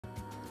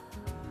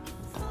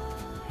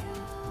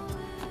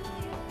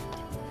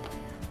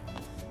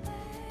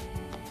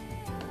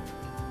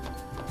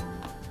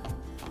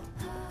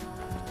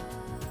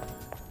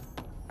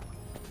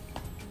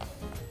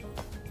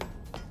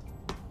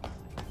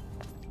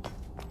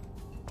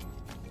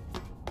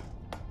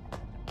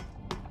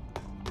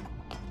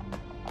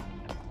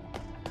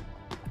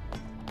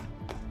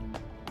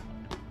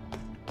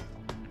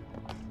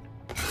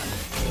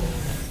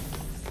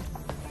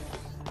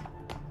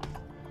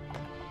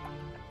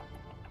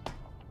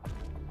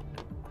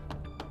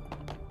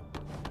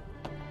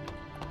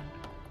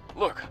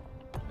Look,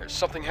 there's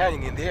something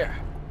hanging in the air.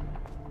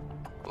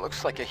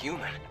 Looks like a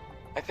human.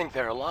 I think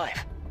they're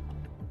alive.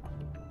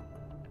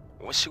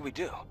 What should we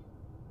do?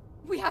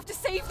 We have to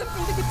save them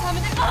from the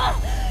contaminant.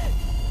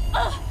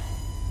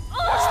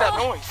 What's that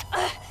noise?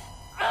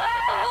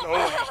 No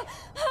way.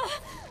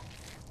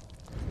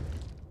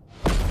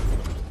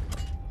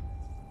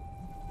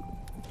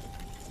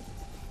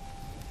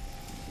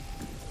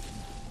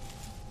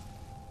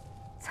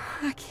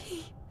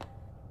 Tachy.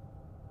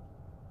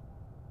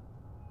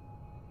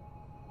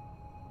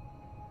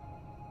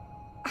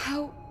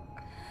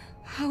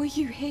 How are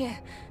you here?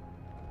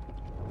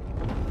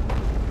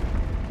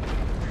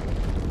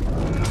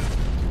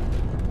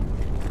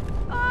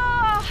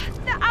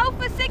 The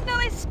Alpha signal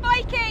is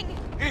spiking!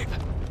 Eve,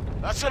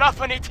 that's an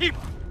Alpha Nativa.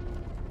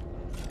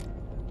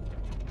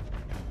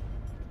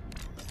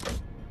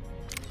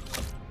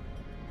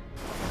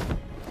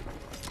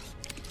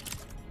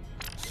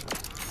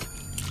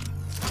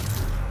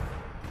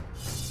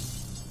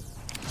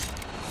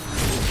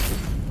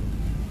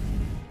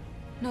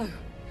 No.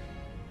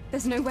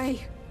 There's no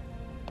way.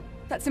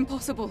 That's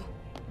impossible.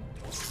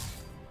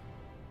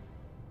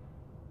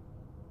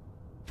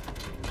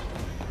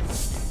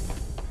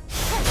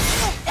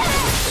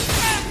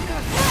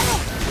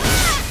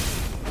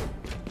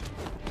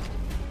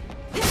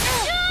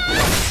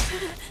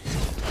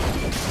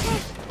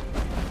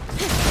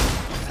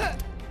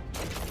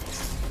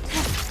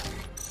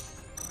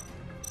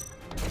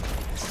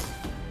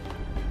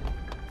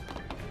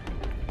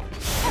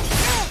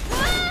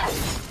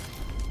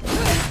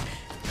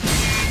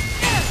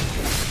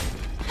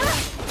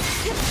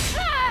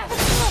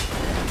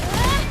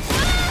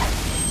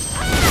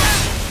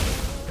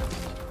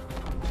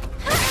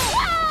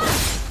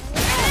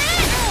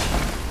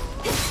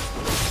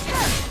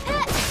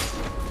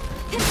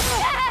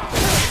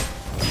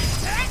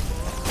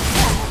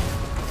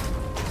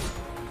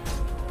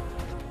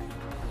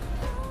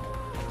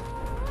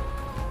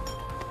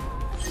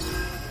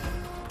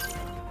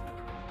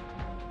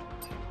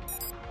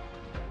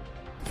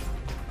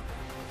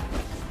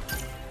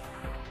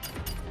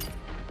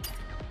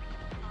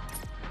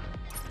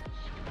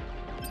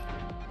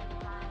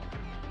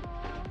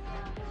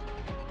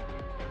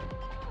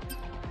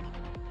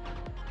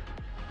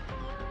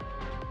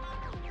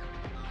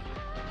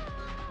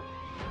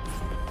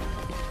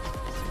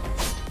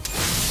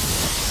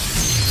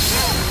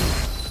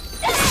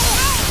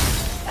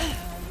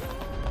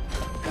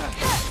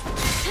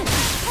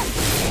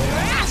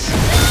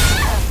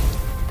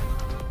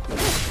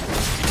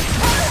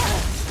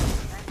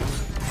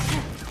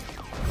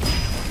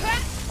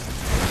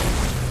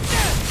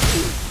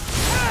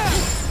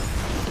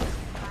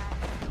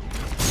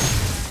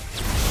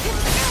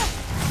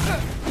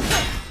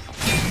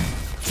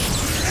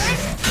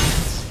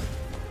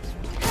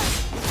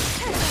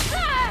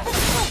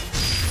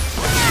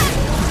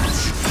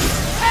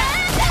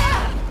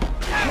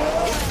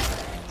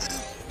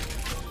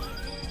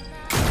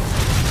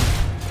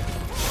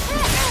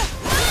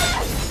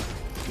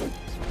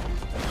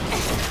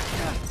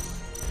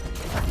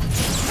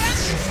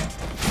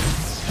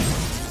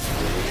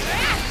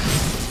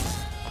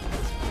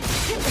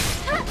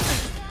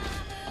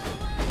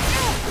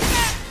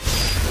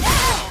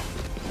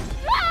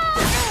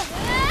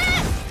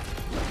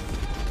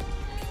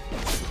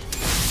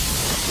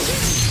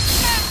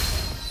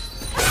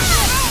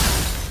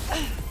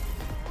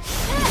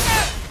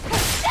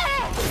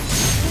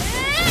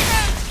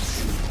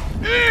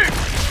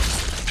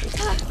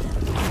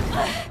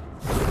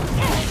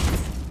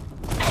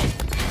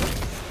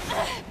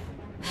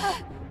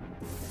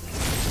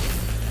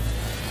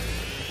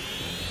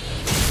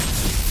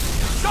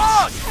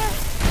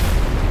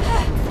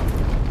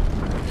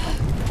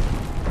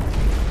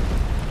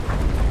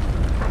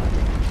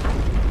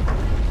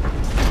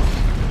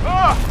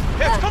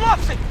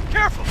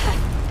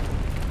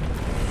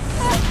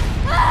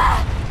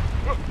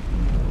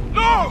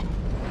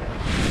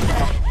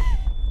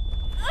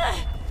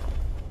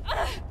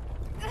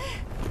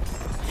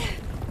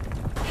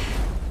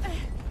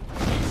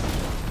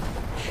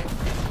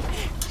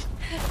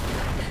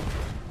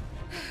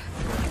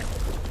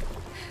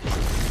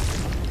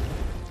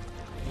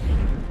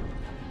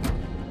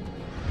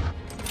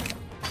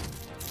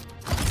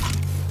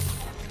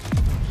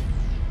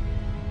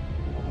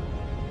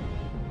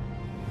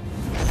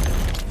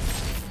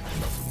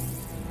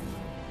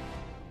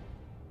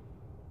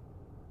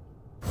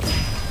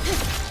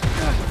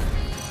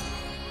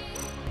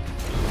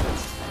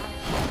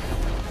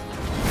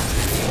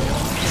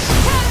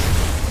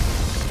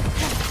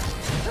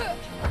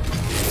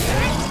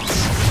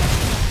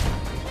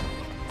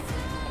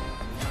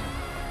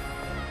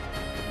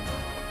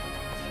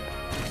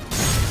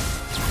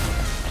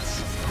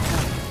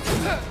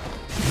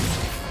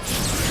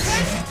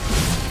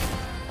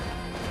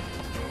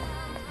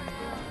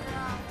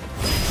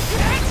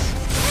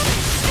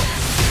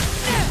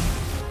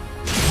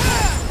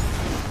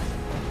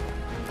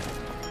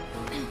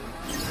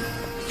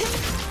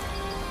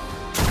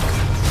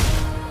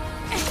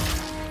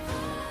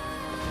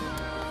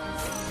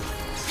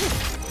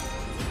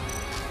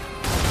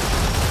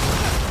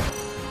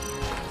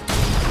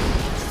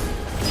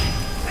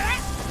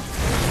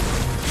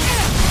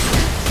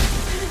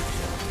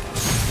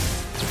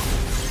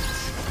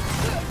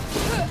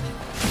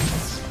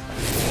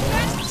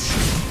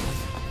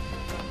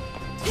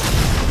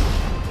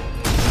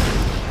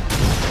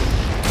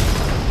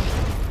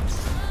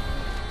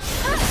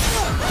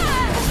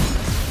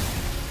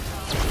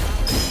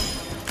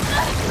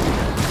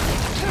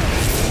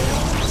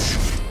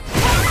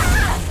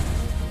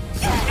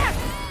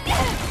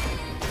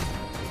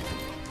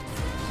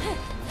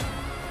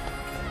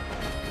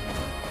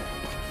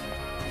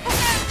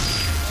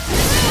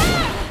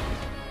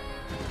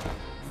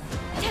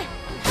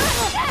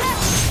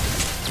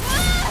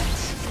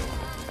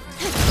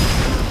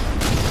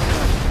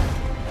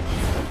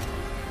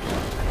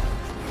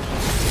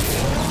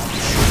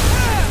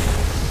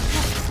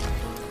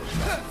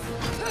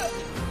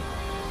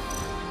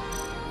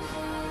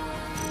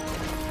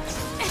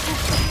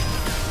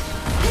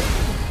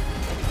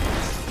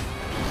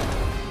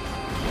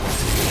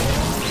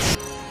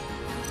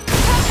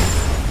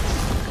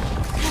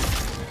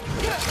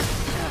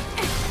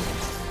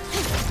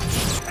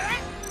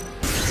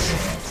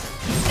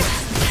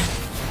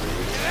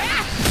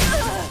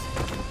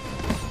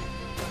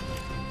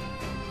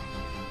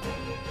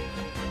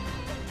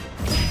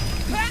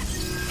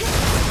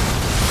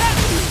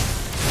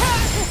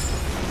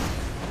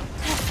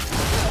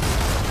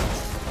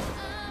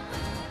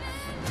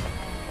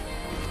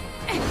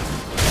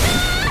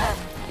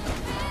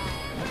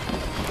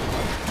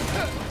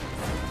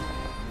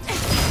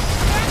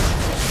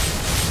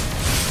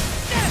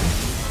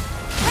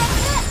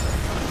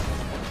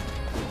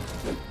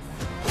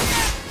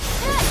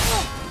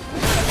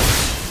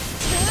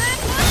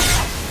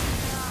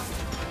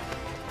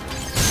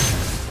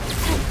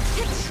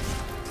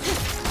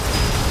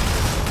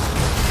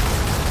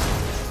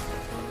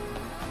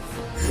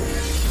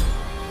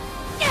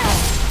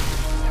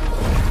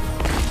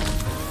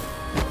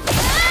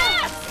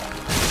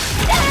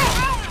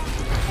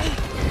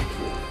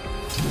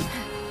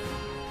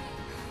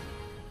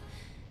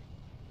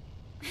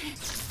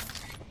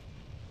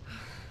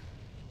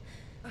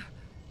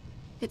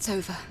 It's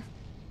over.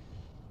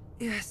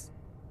 Yes.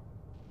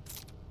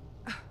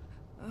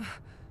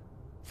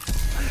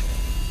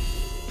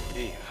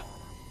 Eve.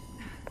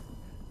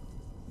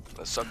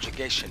 The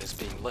subjugation is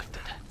being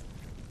lifted.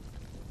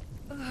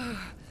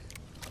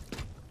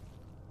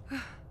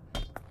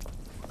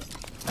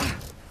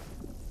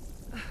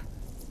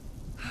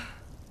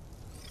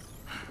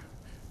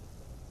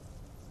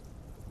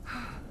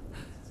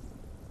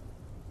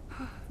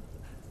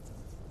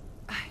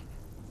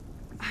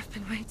 I've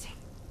been waiting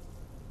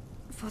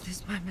for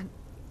this moment.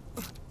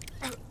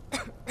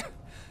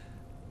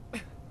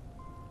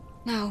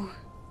 Now,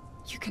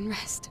 you can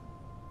rest.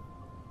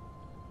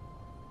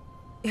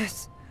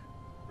 Yes.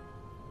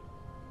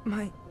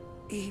 My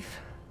Eve.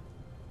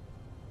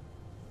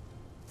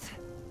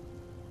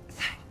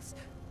 Thanks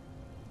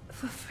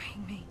for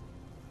freeing me.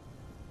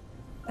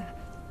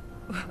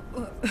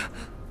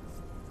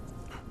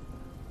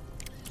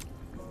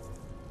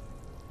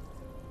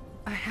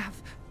 I have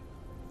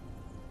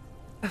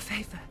a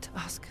favor to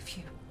ask of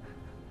you.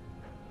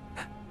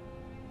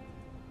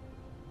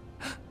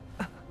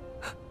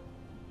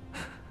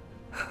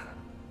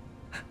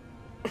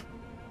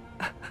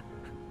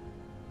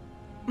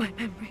 My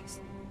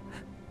memories.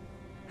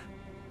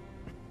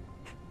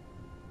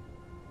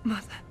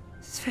 Mother,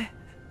 Sphere.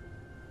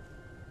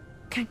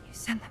 Can you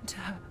send them to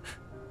her?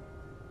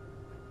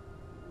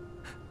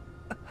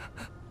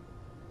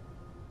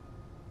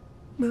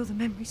 Will the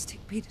memory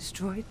stick be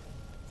destroyed?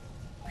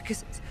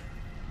 Because it's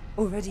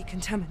already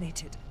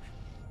contaminated.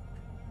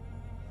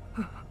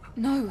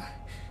 No,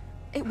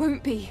 it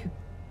won't be.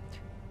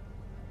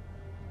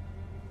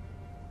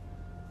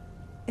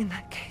 In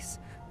that case,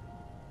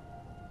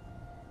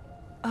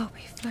 I'll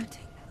be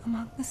floating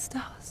among the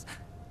stars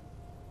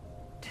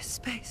to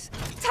space.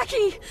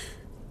 Tachy!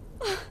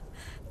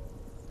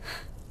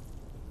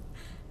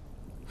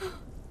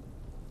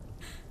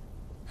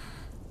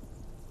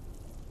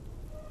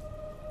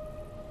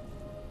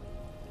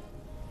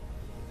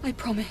 I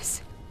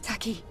promise,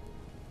 Tachy.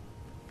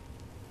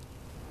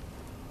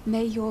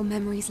 May your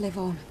memories live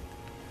on.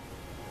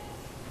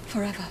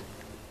 Forever.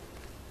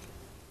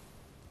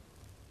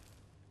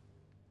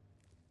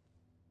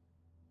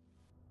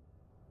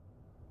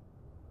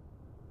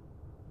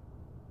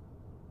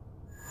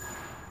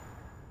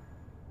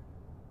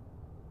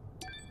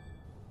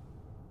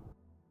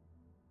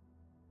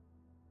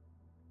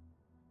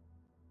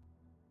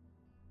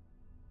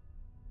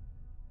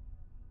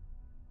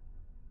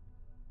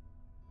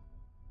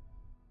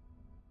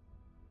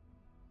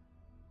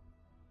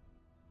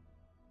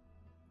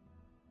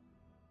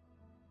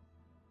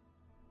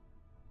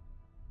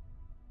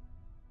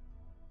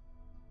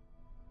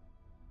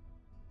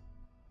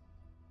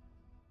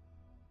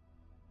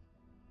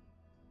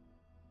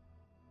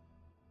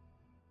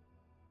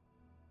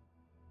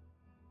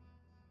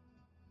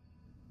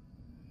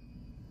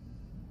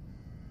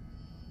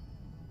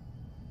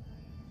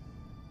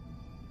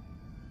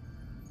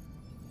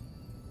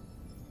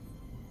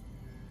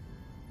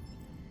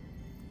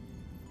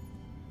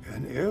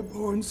 An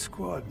airborne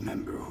squad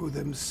member who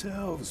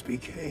themselves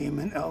became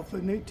an Alpha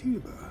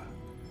Natiba.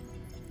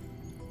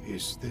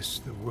 Is this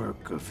the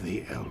work of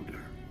the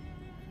Elder?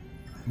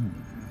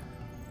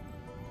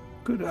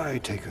 Could I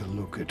take a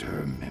look at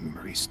her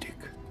memory stick?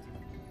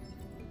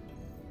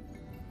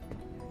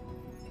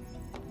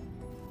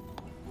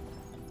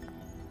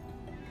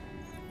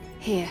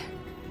 Here.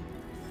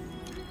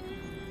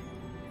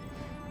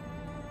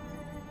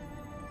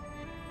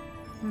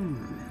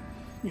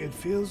 It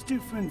feels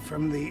different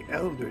from the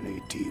Elder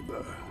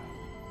Natiba.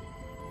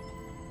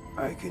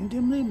 I can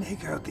dimly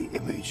make out the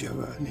image of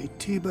a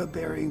Natiba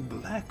bearing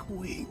black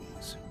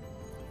wings.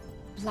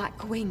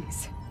 Black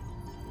wings.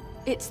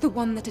 It's the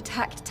one that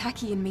attacked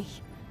Tachy and me.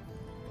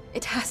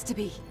 It has to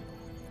be.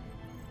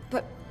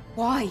 But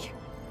why?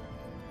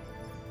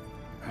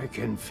 I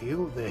can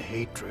feel the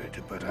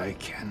hatred, but I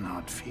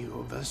cannot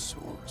feel the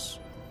source.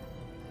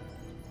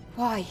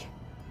 Why?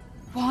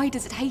 Why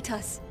does it hate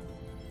us?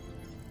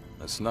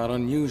 It's not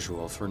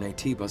unusual for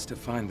Natibas to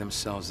find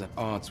themselves at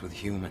odds with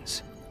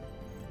humans.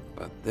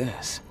 But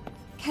this...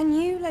 Can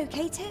you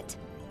locate it?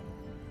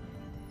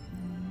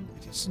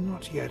 It is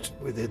not yet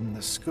within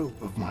the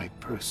scope of my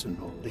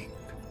personal link.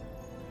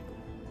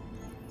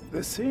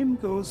 The same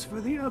goes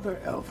for the other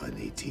Alpha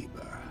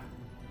Natiba.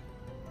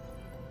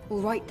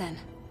 All right then.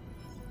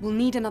 We'll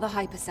need another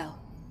hypercell.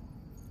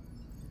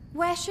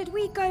 Where should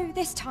we go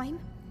this time?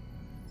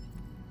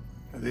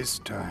 This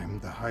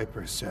time, the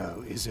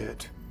hypercell is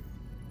at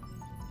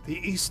the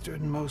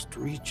easternmost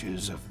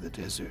reaches of the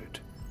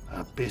desert,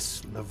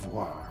 Abyss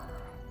Lavoir.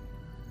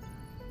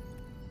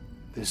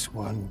 This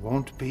one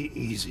won't be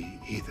easy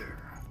either.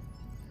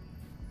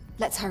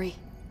 Let's hurry.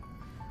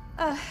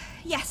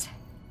 Yes.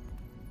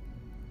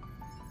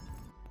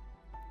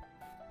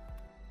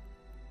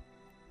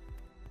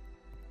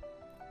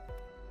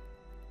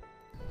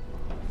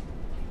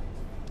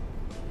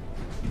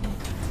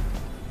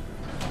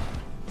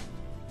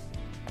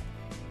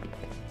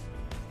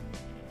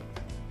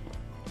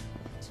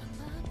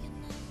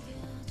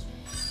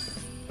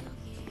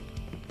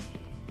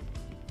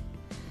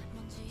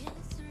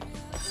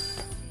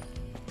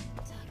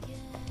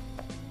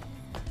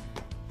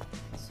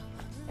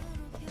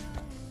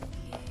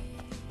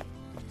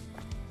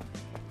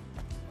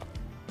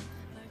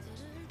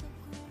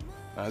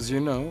 As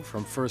you know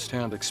from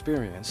first-hand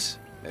experience,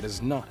 it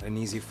is not an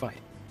easy fight.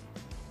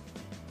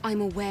 I'm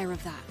aware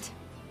of that.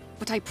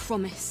 But I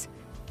promise,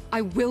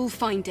 I will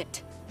find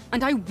it.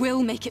 And I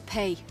will make it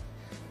pay.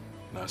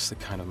 That's the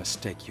kind of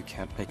mistake you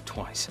can't make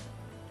twice.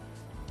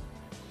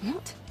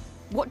 What?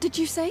 What did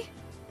you say?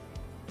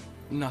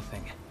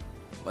 Nothing.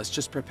 Let's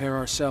just prepare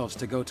ourselves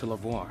to go to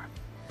Lavoir.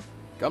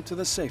 Come to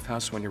the safe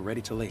house when you're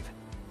ready to leave.